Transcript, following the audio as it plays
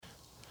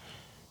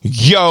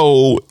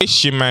Yo,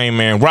 it's your main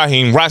man,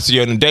 Raheem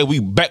Rossier, and today we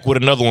back with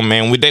another one,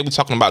 man. Today we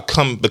talking about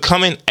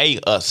becoming a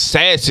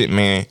assassin,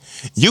 man.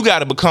 You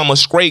gotta become a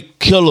straight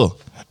killer.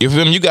 You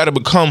feel me? You gotta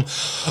become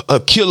a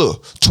killer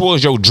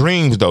towards your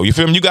dreams, though. You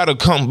feel me? You gotta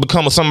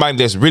become somebody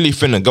that's really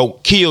finna go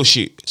kill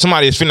shit.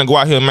 Somebody that's finna go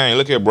out here, man.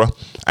 Look here, bro.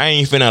 I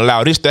ain't finna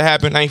allow this to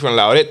happen. I ain't finna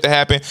allow that to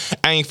happen.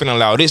 I ain't finna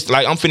allow this.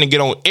 Like, I'm finna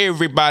get on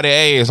everybody's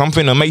ass. I'm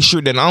finna make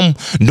sure that I'm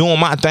doing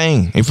my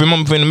thing. You feel me?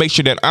 I'm finna make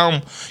sure that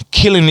I'm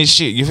killing this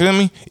shit. You feel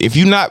me? If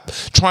you not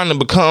trying to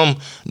become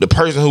the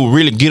person who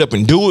really get up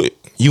and do it,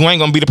 you ain't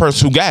gonna be the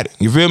person who got it.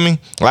 You feel me?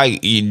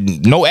 Like,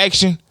 no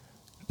action.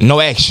 No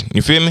action,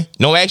 you feel me?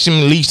 No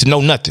action leads to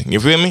no nothing,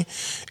 you feel me?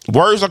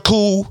 Words are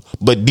cool,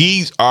 but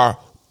deeds are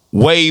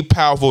way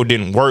powerful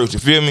than words, you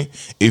feel me?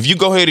 If you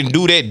go ahead and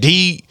do that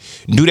deed,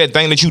 do that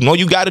thing that you know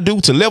you got to do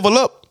to level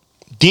up,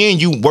 then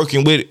you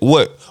working with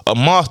what? A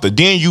monster.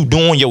 Then you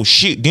doing your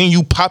shit. Then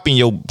you popping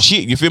your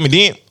shit. You feel me?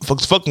 Then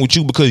fucking with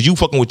you because you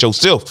fucking with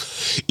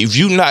yourself. If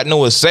you not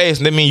no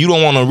assassin, that means you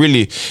don't want to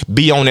really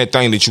be on that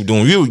thing that you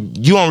doing. You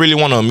don't really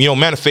want to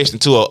manifest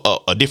into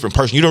a different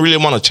person. You don't really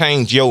want to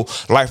change your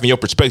life and your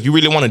perspective. You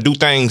really want to do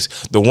things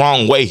the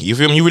wrong way. You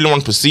feel me? You really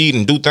want to proceed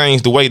and do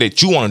things the way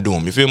that you want to do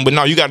them. You feel me? But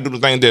no, you got to do the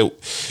thing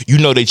that you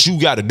know that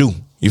you got to do.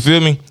 You feel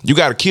me? You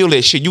got to kill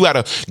that shit. You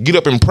got to get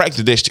up and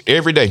practice that shit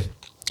every day.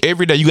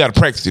 Every day you got to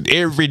practice it.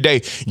 Every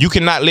day. You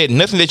cannot let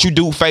nothing that you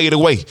do fade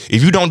away.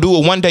 If you don't do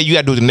it one day, you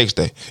got to do it the next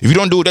day. If you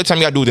don't do it that time,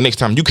 you got to do it the next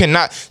time. You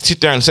cannot sit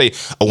there and say,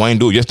 oh, I ain't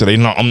do it yesterday.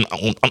 No, I'm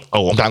not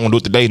going to do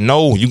it today.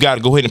 No, you got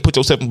to go ahead and put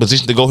yourself in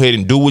position to go ahead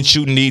and do what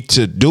you need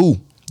to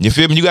do. You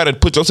feel me? You got to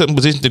put yourself in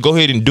position to go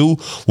ahead and do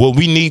what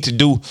we need to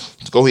do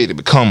to go ahead and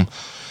become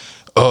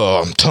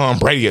Tom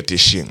Brady at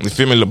this shit. You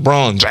feel me?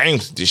 LeBron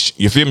James at this shit.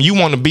 You feel me? You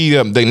want to be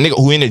the nigga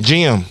who in the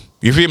gym.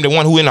 You feel me? The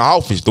one who in the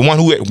office. The one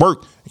who at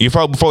work. You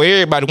feel before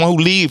everybody, the one who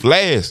leave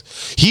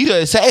last. He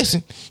the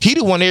assassin. He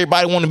the one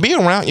everybody want to be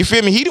around. You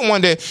feel me? He the one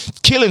that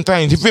killing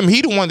things. You feel me?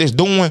 He the one that's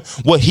doing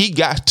what he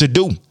got to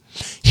do.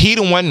 He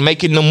the one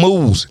making the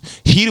moves.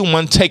 He the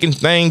one taking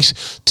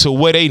things to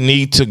where they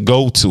need to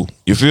go to.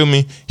 You feel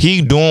me?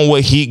 He doing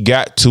what he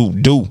got to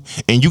do.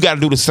 And you got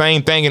to do the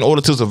same thing in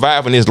order to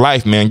survive in this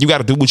life, man. You got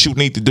to do what you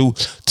need to do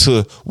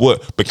to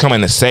become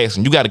an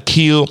assassin. You got to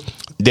kill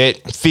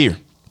that fear.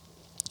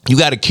 You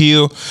got to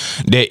kill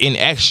that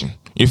inaction.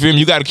 You feel me?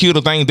 You got to kill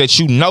the things that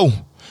you know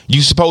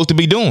you supposed to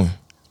be doing.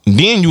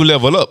 Then you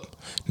level up.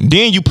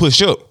 Then you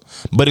push up.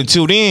 But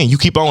until then, you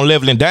keep on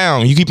leveling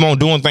down. You keep on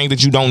doing things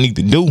that you don't need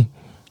to do.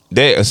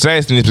 That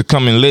assassin is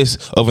becoming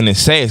less of an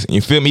assassin.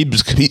 You feel me?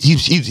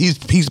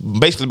 He's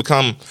basically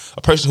become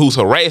a person who's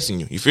harassing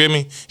you. You feel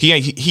me?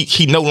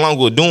 He no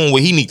longer doing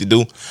what he need to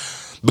do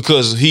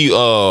because he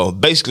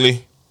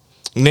basically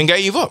then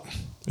gave up.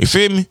 You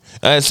feel me?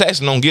 An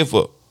assassin don't give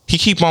up. He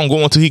keep on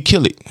going till he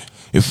kill it.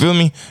 You feel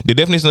me? The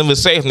definition of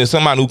assassin is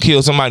somebody who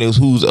kills somebody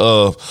who's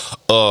of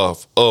a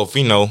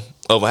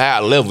high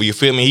level. You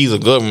feel me? He's a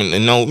government.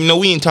 And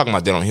we ain't talking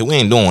about that on here. We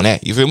ain't doing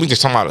that. You feel me? We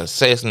just talking about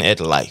assassin at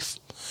life.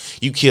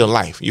 You kill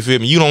life. You feel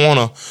me? You don't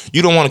wanna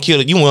kill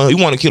it. You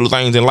want to kill the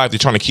things in life they're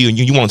trying to kill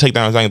you. You want to take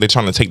down the things they're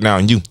trying to take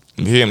down you.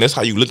 You feel me? That's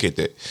how you look at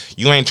that.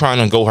 You ain't trying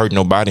to go hurt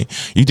nobody.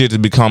 You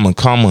just become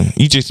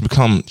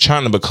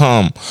trying to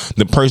become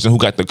the person who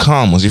got the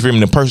commas. You feel me?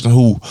 The person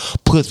who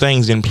put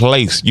things in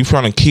place. You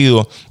trying to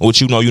kill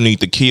what you know you need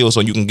to kill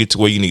so you can get to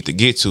where you need to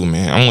get to,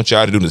 man. I want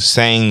y'all to do the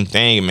same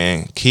thing,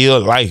 man. Kill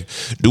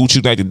life. Do what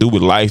you got to do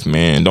with life,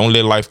 man. Don't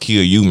let life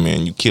kill you,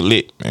 man. You kill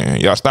it,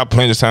 man. Y'all stop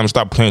playing this time.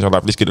 Stop playing your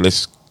life. Let's get it.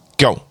 Let's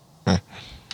go.